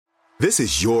This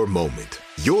is your moment,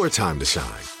 your time to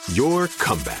shine, your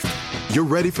comeback. You're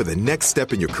ready for the next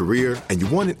step in your career, and you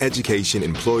want an education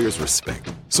employers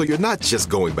respect. So you're not just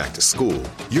going back to school,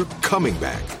 you're coming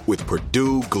back with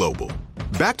Purdue Global.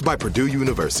 Backed by Purdue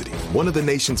University, one of the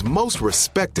nation's most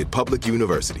respected public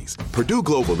universities, Purdue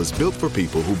Global is built for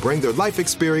people who bring their life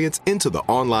experience into the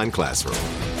online classroom.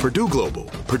 Purdue Global,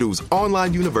 Purdue's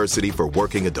online university for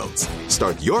working adults.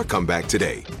 Start your comeback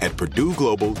today at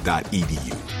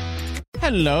purdueglobal.edu.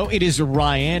 Hello, it is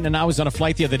Ryan, and I was on a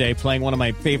flight the other day playing one of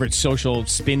my favorite social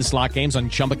spin slot games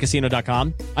on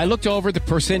ChumbaCasino.com. I looked over at the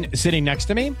person sitting next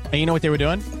to me, and you know what they were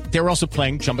doing? They were also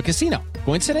playing Chumba Casino.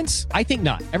 Coincidence? I think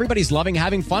not. Everybody's loving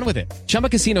having fun with it. Chumba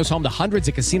Casino is home to hundreds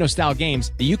of casino-style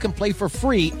games that you can play for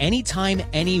free anytime,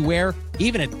 anywhere,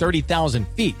 even at 30,000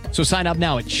 feet. So sign up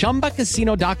now at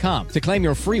ChumbaCasino.com to claim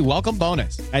your free welcome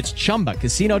bonus. That's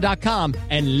ChumbaCasino.com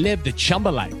and live the Chumba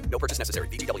life. No purchase necessary.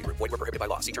 VGW. Void where prohibited by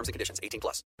law. See terms and conditions. 18+.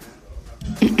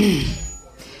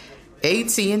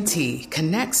 AT&T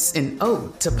connects an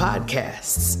ode to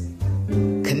podcasts.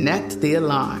 Connect the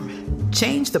alarm.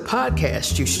 Change the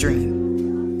podcast you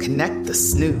stream. Connect the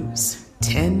snooze.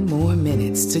 10 more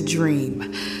minutes to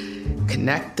dream.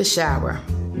 Connect the shower.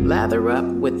 Lather up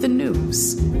with the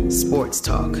news. Sports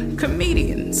talk,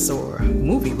 comedians, or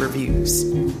movie reviews.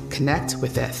 Connect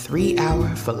with that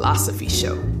 3-hour philosophy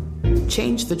show.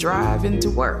 Change the drive into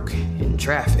work in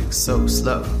traffic so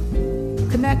slow.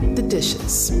 Connect the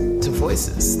dishes to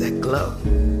voices that glow.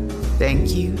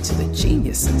 Thank you to the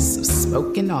geniuses of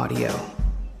spoken audio.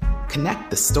 Connect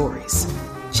the stories.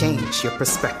 Change your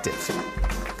perspective.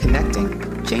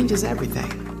 Connecting changes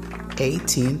everything.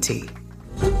 AT&T.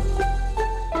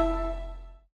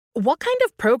 What kind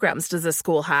of programs does this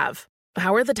school have?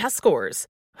 How are the test scores?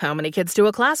 How many kids do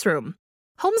a classroom?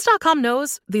 Homes.com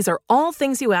knows these are all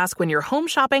things you ask when you're home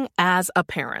shopping as a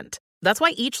parent. That's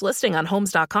why each listing on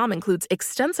Homes.com includes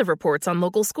extensive reports on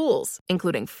local schools,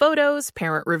 including photos,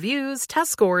 parent reviews,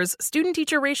 test scores,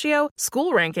 student-teacher ratio,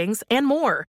 school rankings, and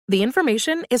more. The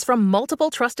information is from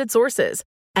multiple trusted sources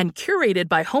and curated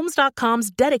by Homes.com's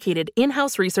dedicated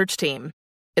in-house research team.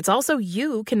 It's also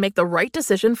you can make the right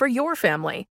decision for your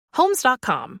family.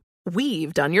 Homes.com.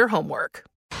 We've done your homework.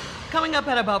 Coming up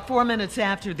at about 4 minutes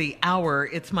after the hour,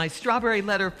 it's my strawberry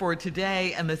letter for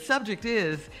today, and the subject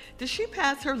is, does she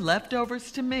pass her leftovers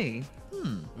to me?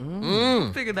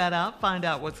 Figure that out, find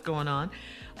out what's going on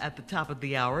at the top of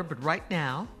the hour. But right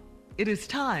now, it is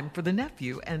time for the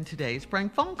nephew and today's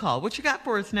prank phone call. What you got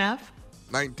for us, Neff?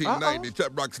 1990,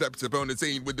 Chubb Rock steps up on the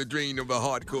scene with the dream of a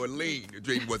hardcore lean. The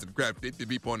dream wasn't crafted to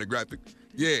be pornographic.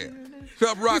 Yeah.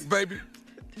 Chubb Rock, baby.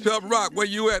 Chubb Rock, where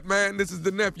you at, man? This is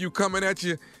the nephew coming at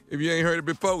you. If you ain't heard it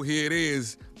before, here it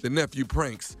is. The nephew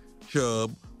pranks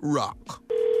Chubb Rock.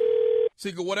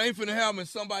 See, what ain't finna happen is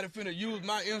somebody finna use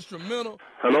my instrumental.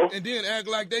 Hello? And then act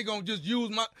like they gonna just use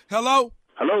my... Hello?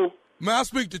 Hello? May I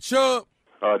speak to Chubb?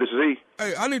 This is E.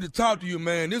 Hey, I need to talk to you,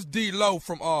 man. This D-Lo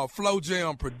from Flow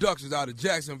Jam Productions out of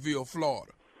Jacksonville,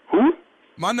 Florida. Who?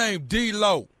 My name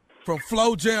D-Lo from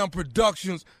Flow Jam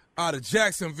Productions out of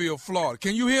Jacksonville, Florida.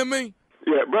 Can you hear me?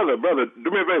 Yeah, brother,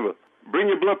 do me a favor. Bring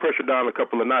your blood pressure down a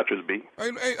couple of notches, B.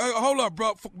 Hey, hold up,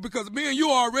 bro, because me and you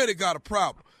already got a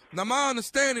problem. Now, my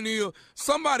understanding is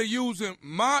somebody using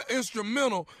my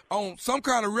instrumental on some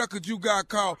kind of record you got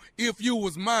called If You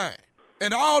Was Mine.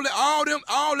 And all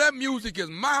that music is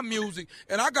my music,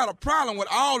 and I got a problem with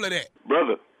all of that.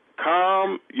 Brother,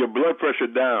 calm your blood pressure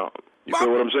down. You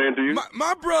feel what I'm saying to you?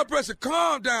 My blood pressure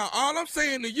calm down. All I'm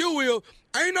saying to you is,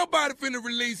 ain't nobody finna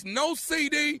release no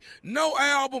CD, no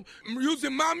album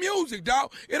using my music,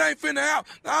 dog. It ain't finna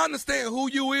happen. I understand who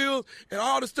you is and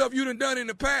all the stuff you done in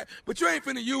the past, but you ain't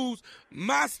finna use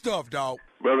my stuff, dog.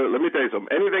 Brother, let me tell you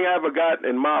something. Anything I ever got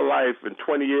in my life in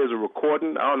 20 years of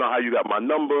recording, I don't know how you got my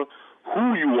number,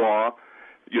 who you are,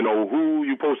 you know, who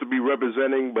you're supposed to be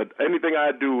representing, but anything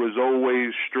I do is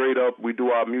always straight up. We do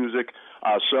our music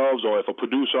ourselves, or if a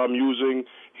producer I'm using,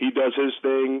 he does his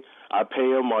thing, I pay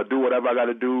him or do whatever I got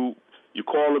to do. You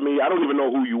calling me, I don't even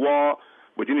know who you are,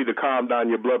 but you need to calm down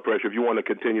your blood pressure if you want to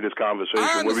continue this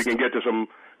conversation where we can get to some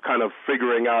kind of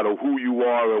figuring out of who you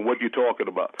are and what you're talking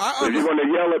about. So if you're going to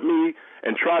yell at me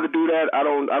and try to do that, I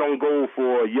don't go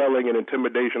for yelling and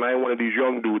intimidation. I ain't one of these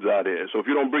young dudes out here. So if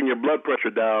you don't bring your blood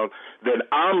pressure down, then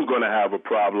I'm going to have a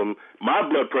problem. My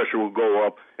blood pressure will go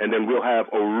up, and then we'll have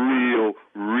a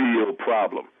real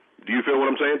problem. Do you feel what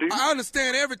I'm saying to you? I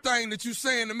understand everything that you're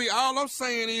saying to me. All I'm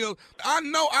saying is, I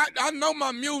know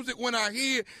my music when I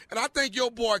hear it, and I think your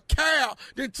boy Cal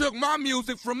then took my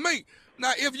music from me.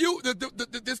 Now, if you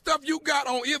the stuff you got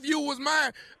on If You Was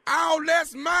Mine, all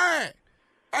that's mine.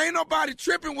 Ain't nobody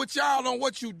tripping with y'all on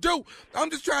what you do. I'm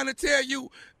just trying to tell you.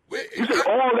 You said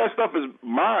all that stuff is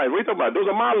mine. What are you talking about? Those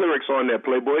are my lyrics on there,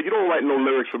 Playboy. You don't write no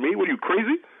lyrics for me. What are you,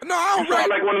 crazy? No, I don't You sound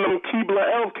like one of them Keebler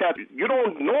elf cats. You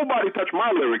don't, nobody touch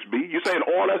my lyrics, B. You saying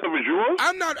all that stuff is yours?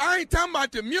 I ain't talking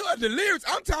about the lyrics.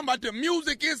 I'm talking about the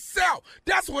music itself.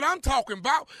 That's what I'm talking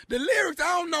about. The lyrics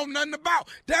I don't know nothing about.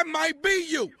 That might be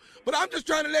you. But I'm just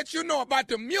trying to let you know about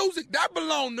the music. That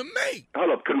belong to me.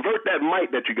 Hold up. Convert that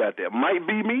mic that you got there. Might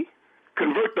be me?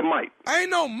 Convert the mic. Ain't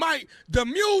no mic. The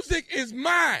music is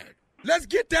mine. Let's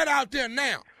get that out there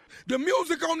now. The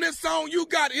music on this song you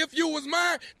got, If You Was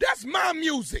Mine, that's my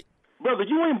music. Brother,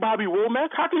 you ain't Bobby Womack.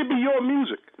 How can it be your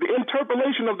music? The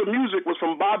interpolation of the music was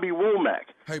from Bobby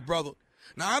Womack. Hey, brother.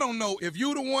 Now, I don't know if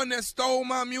you the one that stole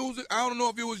my music. I don't know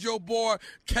if it was your boy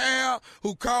Cal,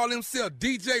 who called himself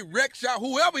DJ Rexshot,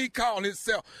 whoever he called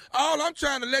himself. All I'm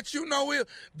trying to let you know is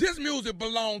this music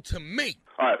belonged to me.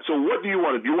 All right, so what do you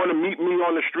want? Do you want to meet me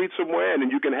on the street somewhere and then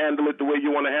you can handle it the way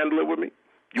you want to handle it with me?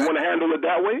 You want to handle it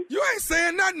that way? You ain't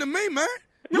saying nothing to me, man.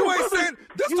 You ain't saying...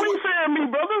 You ain't saying me,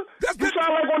 brother. You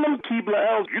sound like one of them Keebler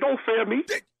elves. You don't fear me.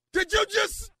 Did you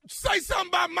just say something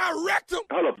about my rectum?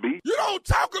 Hold up, B. You don't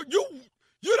talk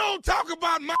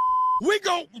about my... We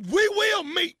will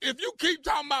meet if you keep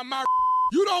talking about my...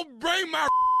 You don't bring my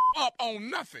up on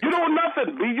nothing. You know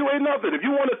nothing, B. You ain't nothing. If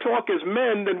you want to talk as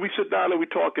men, then we sit down and we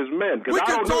talk as men. Because I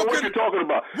don't know what you're talking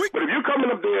about. But if you're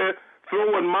coming up there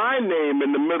throwing my name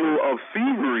in the middle of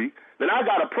thievery, then I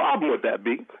got a problem with that,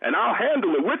 B. And I'll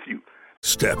handle it with you.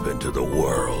 Step into the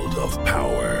world of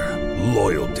power,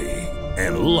 loyalty,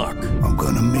 and luck. I'm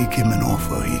going to make him an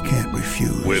offer he can't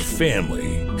refuse. With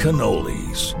family,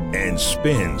 cannolis, and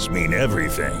spins mean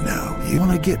everything. Now, you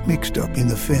want to get mixed up in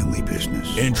the family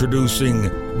business. Introducing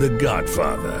The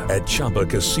Godfather at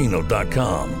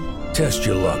ChumbaCasino.com. Test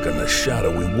your luck in the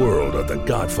shadowy world of The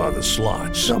Godfather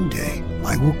slot. Someday,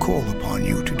 I will call upon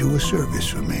you to do a service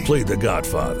for me. Play The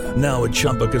Godfather, now at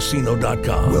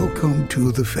ChumbaCasino.com. Welcome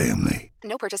to the family.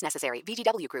 No purchase necessary.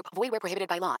 VGW Group. Void where prohibited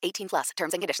by law. 18+.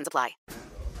 Terms and conditions apply.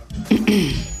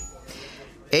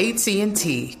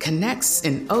 AT&T connects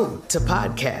an ode to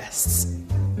podcasts.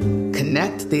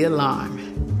 Connect the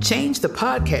alarm. Change the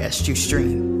podcast you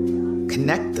stream.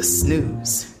 Connect the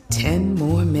snooze. 10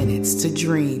 more minutes to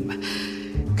dream.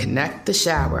 Connect the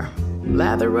shower.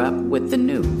 Lather up with the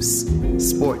news.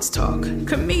 Sports talk,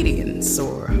 comedians,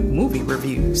 or movie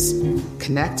reviews.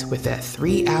 Connect with that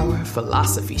 3-hour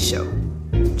philosophy show.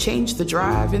 Change the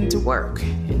drive into work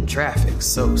in traffic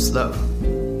so slow.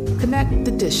 Connect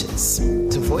the dishes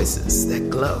to voices that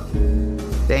glow.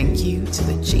 Thank you to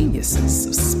the geniuses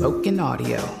of spoken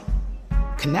audio.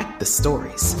 Connect the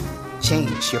stories.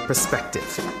 Change your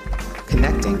perspective.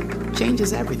 Connecting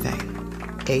changes everything.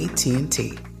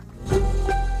 AT&T.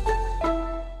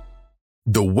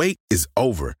 The wait is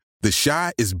over. The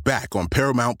Chi is back on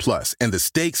Paramount Plus, and the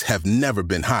stakes have never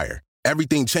been higher.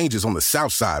 Everything changes on the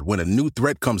South Side when a new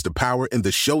threat comes to power in the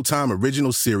Showtime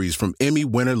original series from Emmy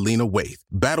winner Lena Waithe.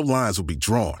 Battle lines will be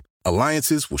drawn,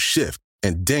 alliances will shift,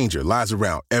 and danger lies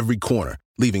around every corner,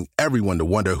 leaving everyone to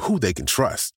wonder who they can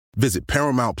trust. Visit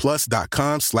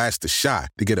ParamountPlus.com/The Chi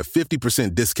to get a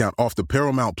 50% discount off the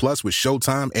Paramount Plus with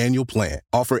Showtime annual plan.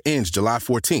 Offer ends July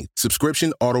 14th.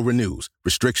 Subscription auto-renews.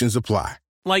 Restrictions apply.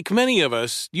 Like many of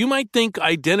us, you might think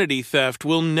identity theft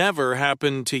will never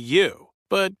happen to you.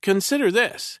 But consider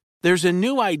this. There's a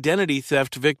new identity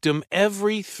theft victim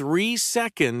every 3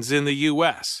 seconds in the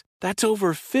U.S. That's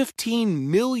over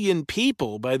 15 million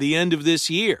people by the end of this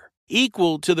year,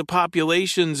 equal to the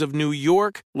populations of New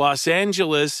York, Los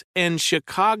Angeles, and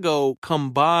Chicago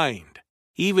combined.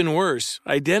 Even worse,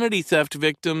 identity theft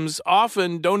victims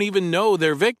often don't even know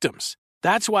they're victims.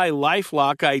 That's why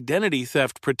LifeLock Identity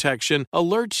Theft Protection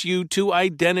alerts you to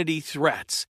identity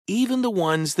threats, even the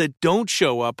ones that don't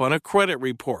show up on a credit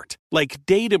report, like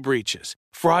data breaches,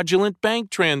 fraudulent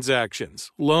bank transactions,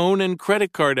 loan and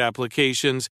credit card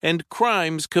applications, and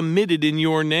crimes committed in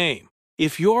your name.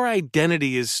 If your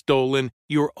identity is stolen,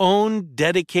 your own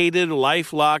dedicated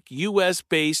LifeLock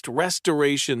U.S.-based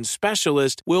restoration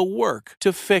specialist will work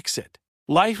to fix it.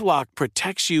 LifeLock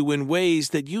protects you in ways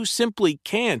that you simply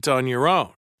can't on your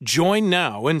own. Join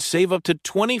now and save up to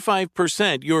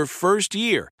 25% your first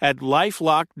year at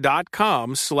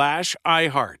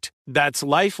LifeLock.com/iHeart. That's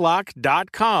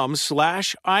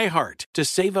LifeLock.com/iHeart to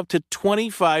save up to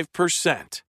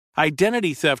 25%.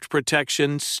 Identity theft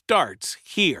protection starts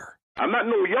here. I'm not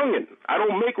no youngin'. I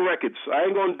don't make records. I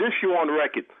ain't gonna dish you on the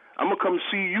record. I'm gonna come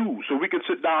see you so we can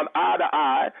sit down eye to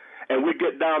eye and we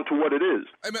get down to what it is.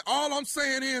 I mean, all I'm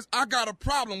saying is I got a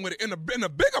problem with it. And the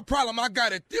bigger problem I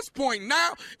got at this point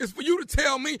now is for you to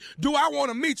tell me, do I want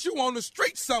to meet you on the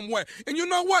street somewhere? And you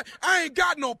know what? I ain't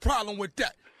got no problem with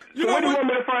that. You know where do you want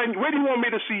me to find? Where do you want me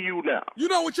to see you now? You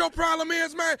know what your problem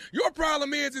is, man? Your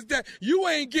problem is that you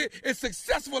ain't get as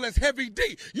successful as Heavy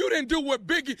D. You didn't do what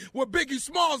Biggie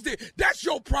Smalls did. That's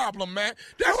your problem, man.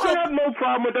 I have no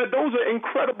problem with that. Those are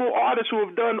incredible artists who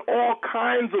have done all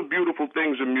kinds of beautiful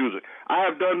things in music. I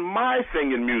have done my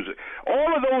thing in music.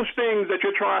 All of those things that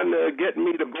you're trying to get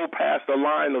me to go past the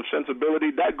line of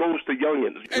sensibility, that goes to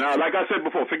youngins. Now, like I said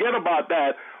before, forget about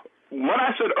that. What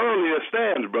I said earlier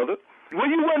stands, brother. When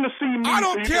you want to see me, I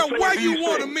don't care where you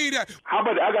want to meet at. How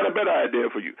about I got a better idea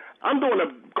for you? I'm doing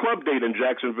a club date in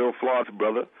Jacksonville, Florida,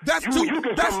 brother. You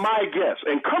can come my guest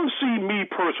and come see me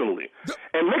personally,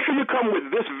 and make sure you come with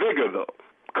this vigor, though.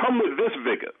 Come with this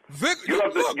vigor.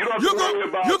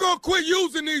 You're gonna quit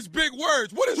using these big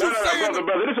words. What is you saying?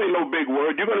 Brother, this ain't no big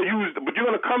word. You're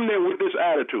gonna come there with this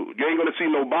attitude. You ain't gonna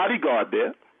see no bodyguard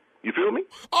there. You feel me?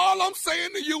 All I'm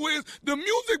saying to you is the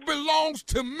music belongs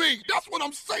to me. That's what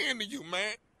I'm saying to you,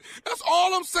 man. That's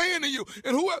all I'm saying to you.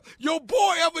 And whoever your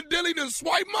boy evidently done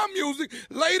swiped my music,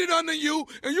 laid it under you,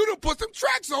 and you done put some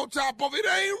tracks on top of it.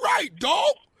 It ain't right,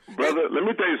 dog. Brother, let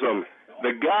me tell you something.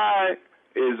 The guy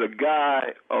is a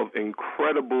guy of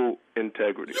incredible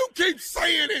integrity. You keep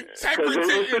saying integrity.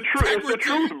 It's the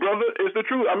truth, brother. It's the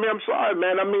truth. I mean, I'm sorry,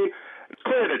 man. I mean, it's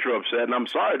clear that you're upset, and I'm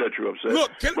sorry that you're upset.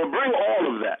 Look, but bring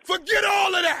all of that. Forget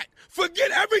all of that.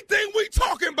 Forget everything we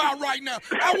talking about right now.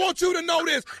 I want you to know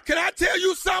this. Can I tell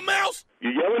you something else?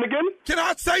 You yelling again? Can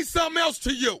I say something else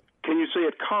to you? Can you say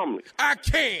it calmly? I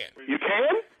can. You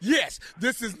can? Yes.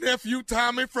 This is Nephew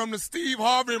Tommy from the Steve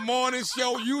Harvey Morning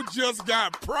Show. You just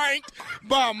got pranked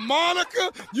by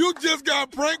Monica. You just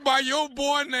got pranked by your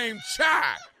boy named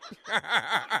Chai.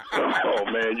 Oh,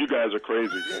 man, you guys are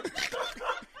crazy.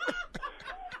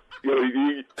 You're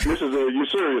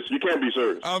serious. You can't be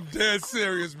serious. I'm dead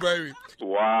serious, baby.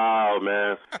 Wow,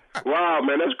 man. Wow,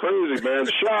 man, that's crazy, man.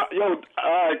 All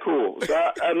right, cool.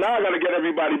 Now I got to get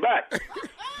everybody back.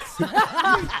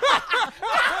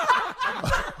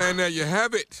 And there you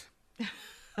have it.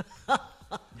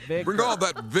 Bring all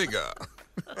that vigor.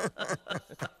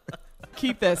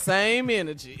 Keep that same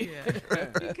energy. Yeah.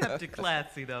 He kept it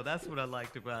classy, though. That's what I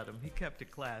liked about him. He kept it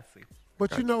classy.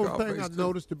 But you know the thing I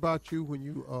noticed about you when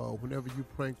you, whenever you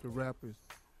prank the rappers,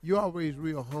 you always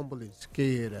real humble and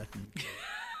scared after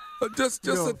you. Just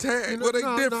a tad. Well, they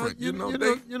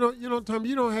different. Tommy,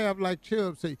 you don't have, like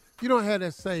Chubb say, you don't have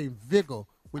that same vigor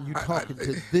when you talking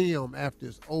to them after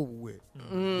it's over with.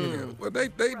 Yeah, well, they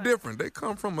different. They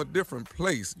come from a different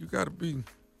place. You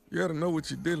gotta know what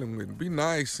you're dealing with. Be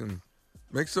nice and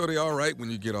make sure they're all right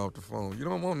when you get off the phone. You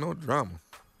don't want no drama.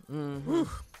 Mm-hmm.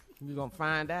 You're going to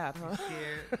find out, huh?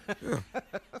 Scared. Yeah.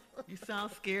 You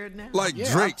sound scared now? Like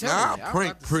Drake. I'll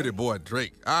prank pretty boy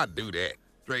Drake. I'll do that.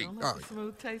 Drake. Don't let the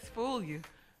smooth taste fool you.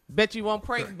 Bet you won't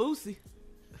prank Boosie.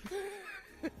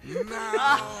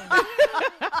 No.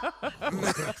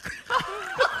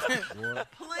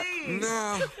 Please.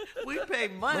 No. We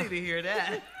paid money to hear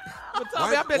that. But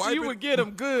Tommy, I bet you would get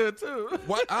him good, too.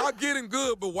 I'll get him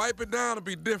good, but wipe it down will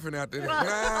be different out there.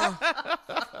 Nah.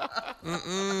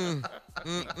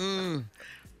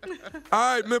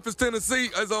 All right, Memphis, Tennessee,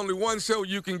 there's only one show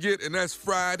you can get, and that's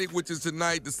Friday, which is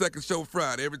tonight, the second show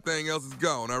Friday. Everything else is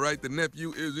gone, all right? The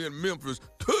nephew is in Memphis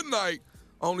tonight.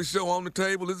 Only show on the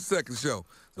table is the second show.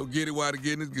 So get it while the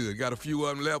getting is good. Got a few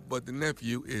of them left, but the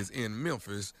nephew is in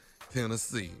Memphis,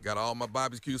 Tennessee. Got all my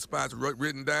barbecue spots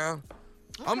written down.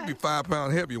 Okay. I'm going to be 5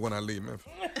 pounds heavier when I leave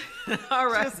Memphis.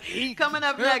 All right. Coming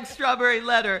up next, Strawberry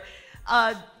Letter.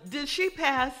 Did she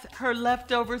pass her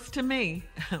leftovers to me?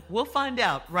 We'll find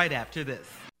out right after this.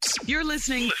 You're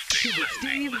listening to the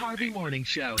Steve Harvey Morning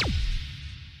Show.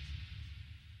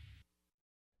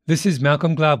 This is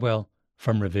Malcolm Gladwell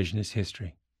from Revisionist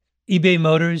History. eBay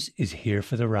Motors is here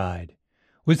for the ride.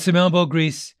 With some elbow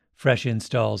grease, fresh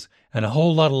installs, and a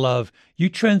whole lot of love, you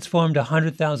transformed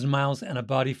 100,000 miles and a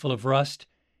body full of rust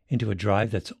into a drive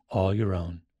that's all your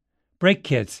own. Brake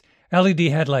kits, LED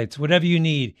headlights, whatever you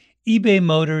need, eBay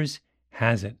Motors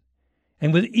has it.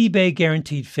 And with eBay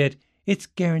Guaranteed Fit, it's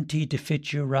guaranteed to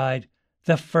fit your ride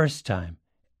the first time,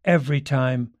 every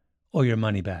time, or your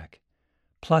money back.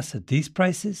 Plus, at these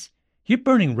prices, you're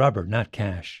burning rubber, not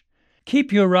cash.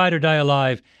 Keep your ride or die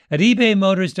alive at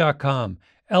ebaymotors.com.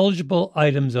 Eligible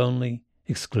items only.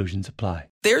 Exclusions apply.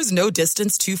 There's no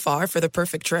distance too far for the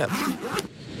perfect trip.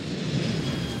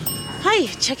 Hi,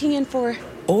 checking in for...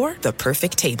 Or the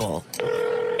perfect table.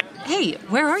 Hey,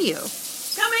 where are you?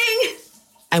 Coming!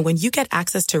 And when you get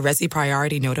access to Resi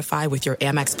Priority Notify with your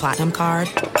Amex Platinum card...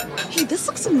 Hey, this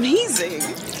looks amazing.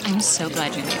 I'm so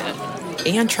glad you made it.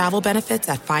 And travel benefits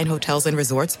at fine hotels and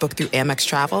resorts booked through Amex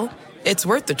Travel, it's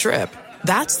worth the trip.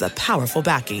 That's the powerful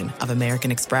backing of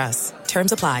American Express.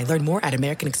 Terms apply. Learn more at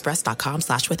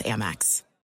americanexpress.com/withAmex.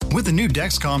 With the new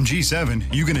Dexcom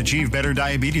G7, you can achieve better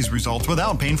diabetes results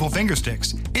without painful finger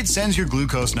sticks. It sends your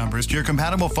glucose numbers to your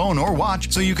compatible phone or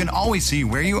watch so you can always see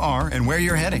where you are and where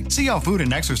you're heading. See how food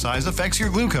and exercise affects your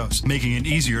glucose, making it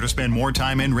easier to spend more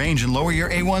time in range and lower your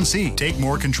A1C. Take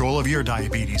more control of your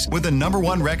diabetes with the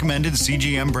 #1 recommended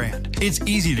CGM brand. It's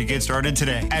easy to get started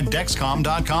today at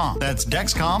Dexcom.com. That's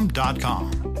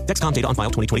Dexcom.com. Dexcom data on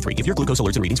file 2023. If your glucose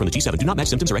alerts and readings from the G7 do not match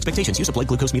symptoms or expectations, use a blood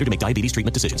glucose meter to make diabetes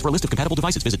treatment decisions. For a list of compatible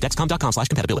devices, visit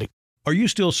Dexcom.com/compatibility. Are you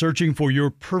still searching for your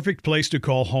perfect place to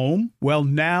call home? Well,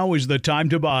 now is the time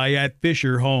to buy at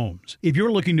Fisher Homes. If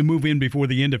you're looking to move in before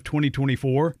the end of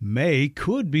 2024, May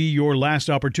could be your last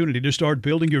opportunity to start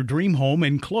building your dream home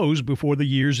and close before the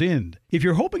year's end. If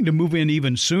you're hoping to move in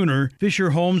even sooner,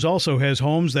 Fisher Homes also has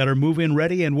homes that are move-in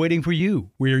ready and waiting for you,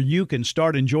 where you can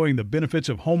start enjoying the benefits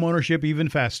of homeownership even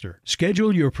faster.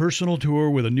 Schedule your personal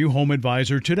tour with a new home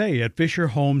advisor today at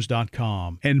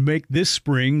FisherHomes.com and make this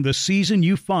spring the season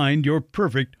you find your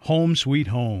perfect home sweet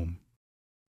home.